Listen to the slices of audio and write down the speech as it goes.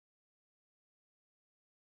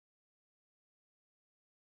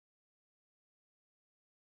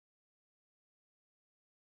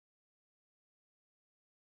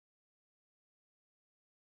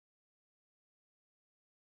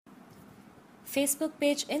Facebook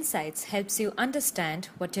Page Insights helps you understand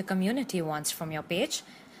what your community wants from your page,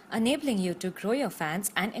 enabling you to grow your fans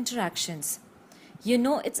and interactions. You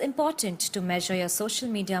know it's important to measure your social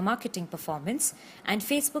media marketing performance, and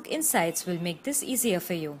Facebook Insights will make this easier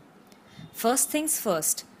for you. First things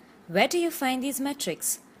first, where do you find these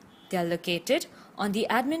metrics? They are located on the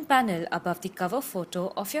admin panel above the cover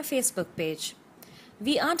photo of your Facebook page.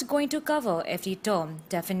 We aren't going to cover every term,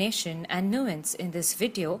 definition and nuance in this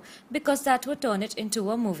video because that would turn it into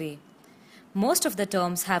a movie. Most of the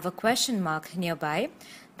terms have a question mark nearby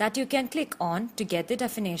that you can click on to get the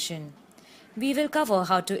definition. We will cover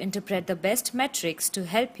how to interpret the best metrics to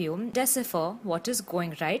help you decipher what is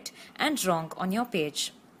going right and wrong on your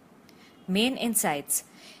page. Main Insights.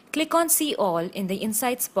 Click on See All in the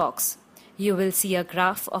Insights box. You will see a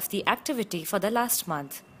graph of the activity for the last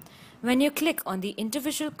month. When you click on the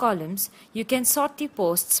individual columns, you can sort the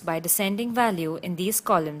posts by descending value in these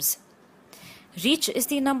columns. Reach is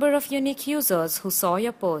the number of unique users who saw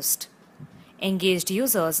your post. Engaged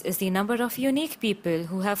users is the number of unique people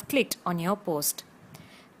who have clicked on your post.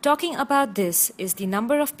 Talking about this is the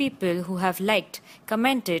number of people who have liked,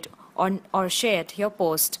 commented or shared your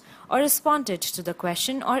post or responded to the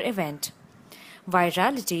question or event.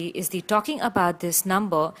 Virality is the talking about this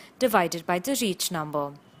number divided by the reach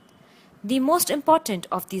number. The most important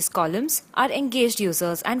of these columns are engaged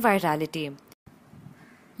users and virality.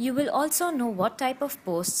 You will also know what type of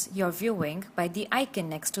posts you're viewing by the icon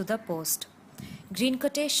next to the post. Green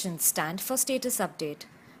quotations stand for status update.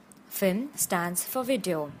 Fin stands for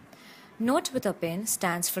video. Note with a pin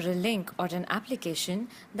stands for a link or an application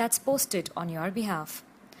that's posted on your behalf.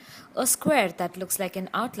 A square that looks like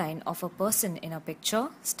an outline of a person in a picture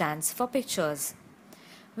stands for pictures.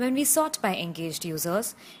 When we sort by engaged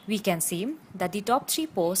users, we can see that the top 3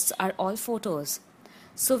 posts are all photos.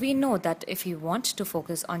 So we know that if we want to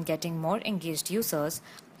focus on getting more engaged users,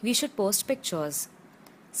 we should post pictures.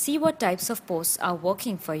 See what types of posts are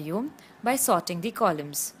working for you by sorting the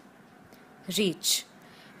columns. Reach.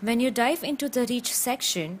 When you dive into the reach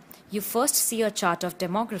section, you first see a chart of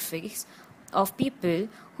demographics of people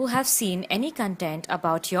who have seen any content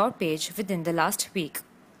about your page within the last week.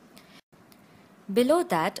 Below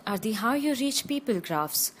that are the How You Reach People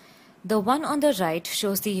graphs. The one on the right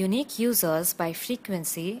shows the unique users by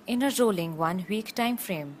frequency in a rolling 1-week time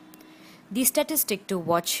frame. The statistic to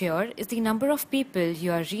watch here is the number of people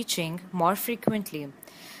you are reaching more frequently.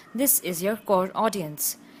 This is your core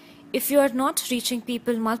audience. If you are not reaching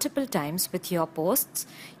people multiple times with your posts,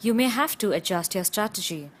 you may have to adjust your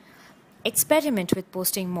strategy. Experiment with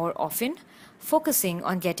posting more often, focusing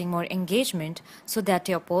on getting more engagement so that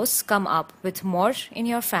your posts come up with more in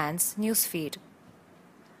your fans' newsfeed.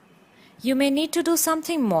 You may need to do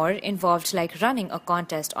something more involved like running a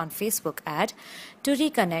contest on Facebook ad to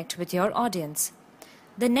reconnect with your audience.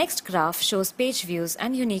 The next graph shows page views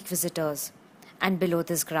and unique visitors. And below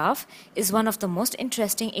this graph is one of the most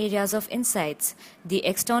interesting areas of insights, the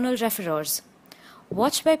external referrers.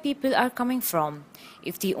 Watch where people are coming from.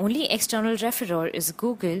 If the only external referrer is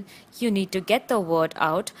Google, you need to get the word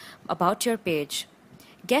out about your page.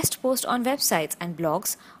 Guest post on websites and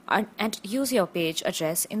blogs and use your page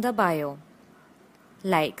address in the bio.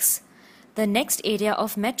 Likes. The next area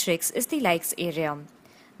of metrics is the likes area.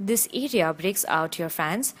 This area breaks out your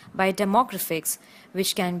fans by demographics,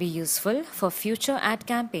 which can be useful for future ad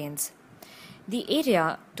campaigns. The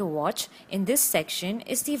area to watch in this section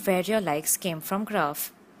is the where your likes came from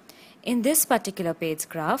graph. In this particular page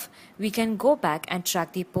graph, we can go back and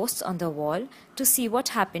track the posts on the wall to see what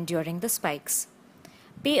happened during the spikes.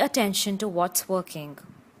 Pay attention to what's working.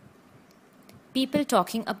 People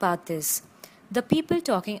talking about this. The people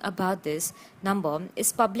talking about this number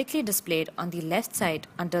is publicly displayed on the left side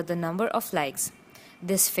under the number of likes.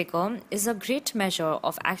 This figure is a great measure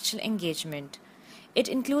of actual engagement. It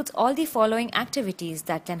includes all the following activities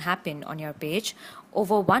that can happen on your page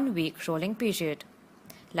over 1 week rolling period.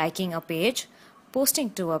 Liking a page,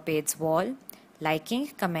 posting to a page wall,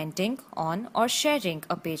 liking, commenting on or sharing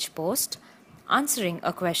a page post, answering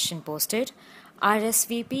a question posted,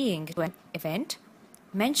 RSVPing to an event,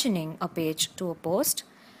 mentioning a page to a post,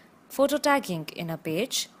 photo tagging in a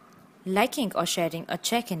page, liking or sharing a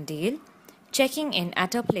check-in deal, checking in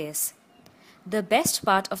at a place. The best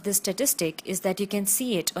part of this statistic is that you can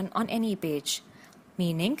see it on any page,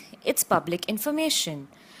 meaning it's public information.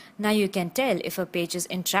 Now you can tell if a page is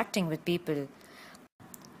interacting with people.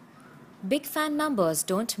 Big fan numbers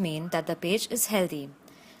don't mean that the page is healthy.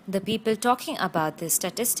 The people talking about this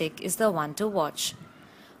statistic is the one to watch.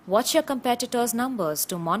 Watch your competitors' numbers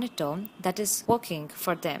to monitor that is working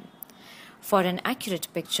for them. For an accurate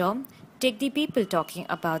picture, Take the people talking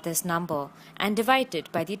about this number and divide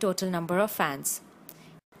it by the total number of fans.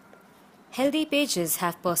 Healthy pages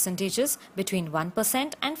have percentages between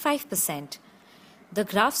 1% and 5%. The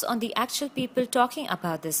graphs on the actual people talking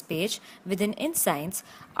about this page within Insights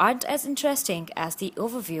aren't as interesting as the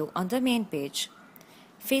overview on the main page.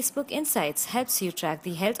 Facebook Insights helps you track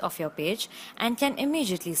the health of your page and can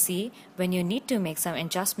immediately see when you need to make some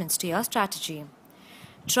adjustments to your strategy.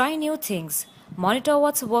 Try new things, monitor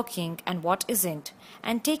what's working and what isn't,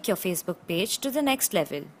 and take your Facebook page to the next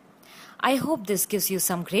level. I hope this gives you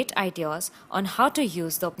some great ideas on how to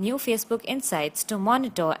use the new Facebook Insights to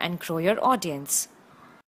monitor and grow your audience.